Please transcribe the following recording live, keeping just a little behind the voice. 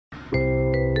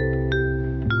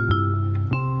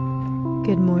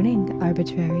Good morning,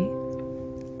 Arbitrary.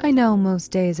 I know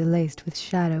most days are laced with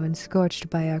shadow and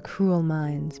scorched by our cruel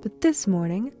minds, but this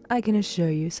morning I can assure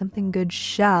you something good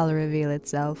shall reveal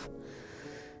itself.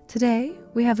 Today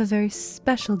we have a very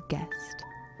special guest.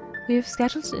 We have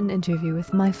scheduled an interview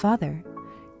with my father.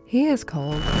 He is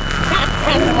called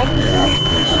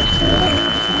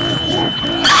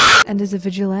and is a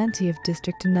vigilante of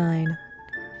District 9.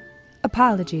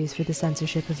 Apologies for the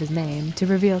censorship of his name. To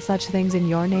reveal such things in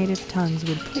your native tongues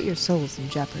would put your souls in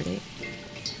jeopardy.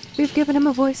 We've given him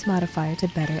a voice modifier to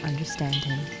better understand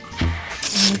him.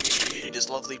 It is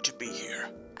lovely to be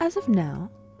here. As of now,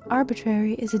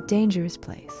 Arbitrary is a dangerous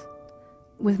place.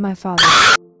 With my father,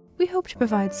 we hope to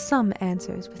provide some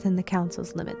answers within the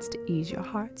Council's limits to ease your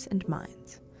hearts and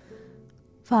minds.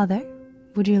 Father,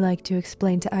 would you like to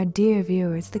explain to our dear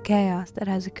viewers the chaos that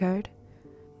has occurred?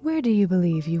 Where do you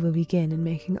believe you will begin in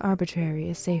making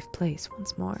Arbitrary a safe place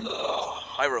once more?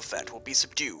 Hierophant will be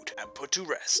subdued and put to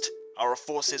rest. Our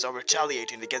forces are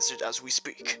retaliating against it as we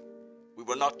speak. We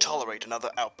will not tolerate another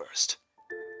outburst.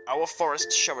 Our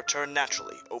forests shall return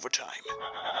naturally over time.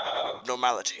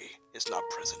 Normality is not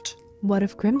present. What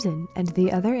of Crimson and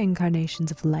the other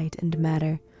incarnations of light and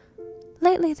matter?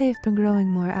 Lately they've been growing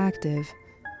more active.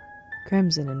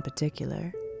 Crimson in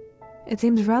particular. It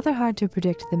seems rather hard to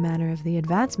predict the manner of the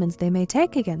advancements they may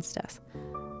take against us.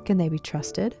 Can they be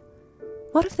trusted?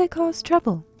 What if they cause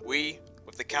trouble? We,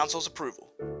 with the Council's approval,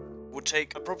 will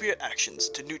take appropriate actions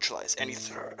to neutralize any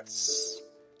threats.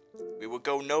 We will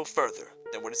go no further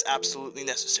than what is absolutely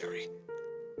necessary.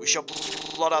 We shall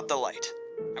blot out the light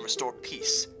and restore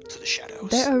peace to the shadows.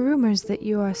 There are rumors that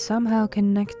you are somehow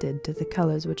connected to the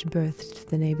colors which birthed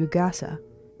the Nebugasa.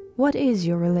 What is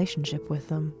your relationship with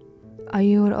them? Are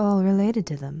you at all related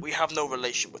to them? We have no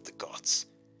relation with the gods.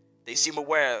 They seem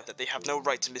aware that they have no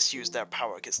right to misuse their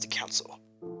power against the Council.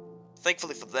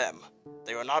 Thankfully for them,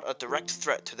 they are not a direct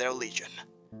threat to their legion.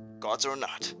 Gods or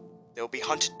not, they will be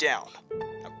hunted down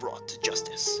and brought to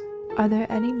justice. Are there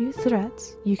any new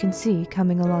threats you can see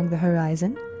coming along the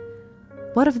horizon?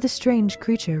 What of the strange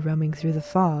creature roaming through the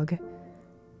fog?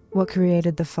 What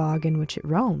created the fog in which it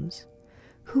roams?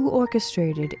 Who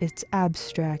orchestrated its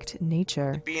abstract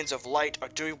nature? The beings of light are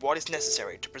doing what is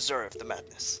necessary to preserve the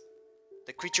madness.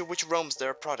 The creature which roams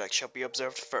their product shall be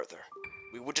observed further.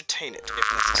 We will detain it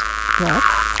if necessary. What?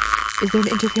 Is there an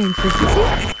interfering frequency?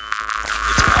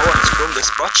 Its power has grown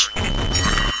this much?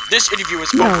 This interview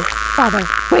is over. No, Father,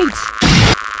 wait!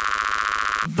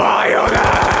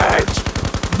 Violent!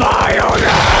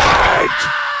 Violent!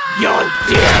 Your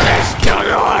dearest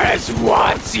Dolores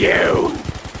wants you!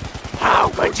 How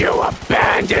could you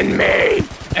abandon me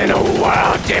in a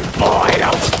world devoid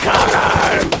of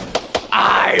color?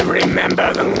 I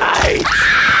remember the night.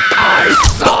 I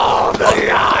saw the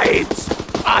lights.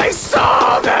 I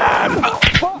saw them.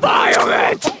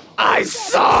 Violet, I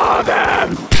saw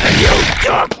them. And you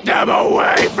took them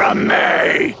away from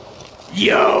me.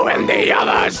 You and the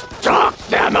others took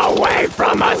them away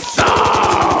from us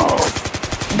all.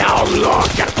 Now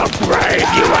look at the grave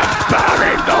you have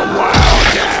buried the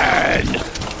world in.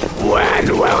 When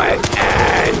will it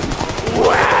end?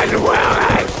 When will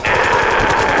it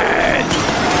end?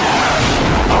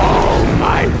 Oh,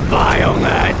 my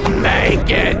Violet, make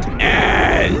it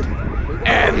end.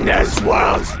 End this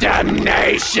world's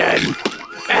damnation.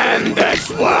 End this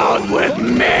world with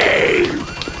me.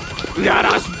 Let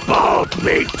us both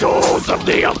be tools of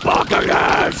the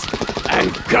apocalypse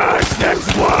and curse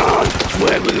this world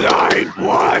with light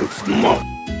once more.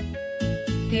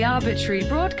 The Arbitrary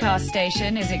broadcast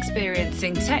station is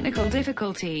experiencing technical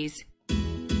difficulties.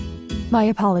 My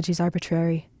apologies,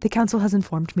 Arbitrary. The Council has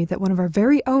informed me that one of our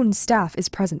very own staff is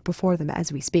present before them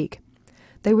as we speak.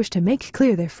 They wish to make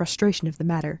clear their frustration of the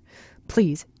matter.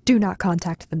 Please, do not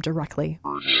contact them directly.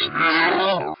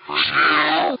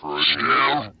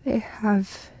 They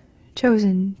have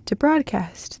chosen to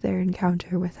broadcast their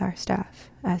encounter with our staff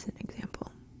as an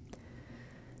example.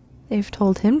 They've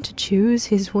told him to choose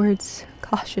his words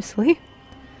cautiously.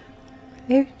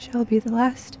 They shall be the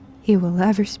last he will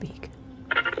ever speak.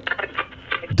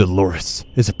 Dolores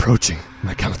is approaching,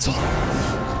 my council.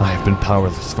 I have been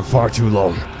powerless for far too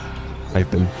long. I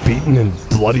have been beaten and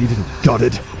bloodied and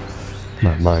gutted.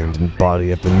 My mind and body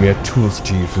have been mere tools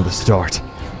to you from the start.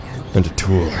 And a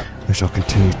tool I shall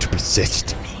continue to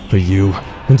persist for you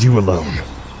and you alone.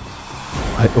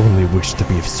 I only wish to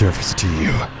be of service to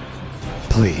you.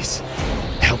 Please,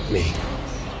 help me.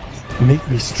 Make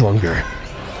me stronger,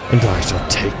 and I shall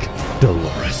take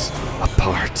Dolores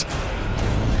apart.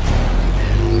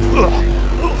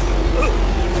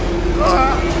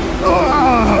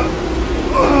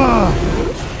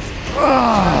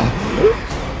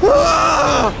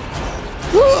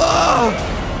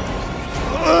 Ah!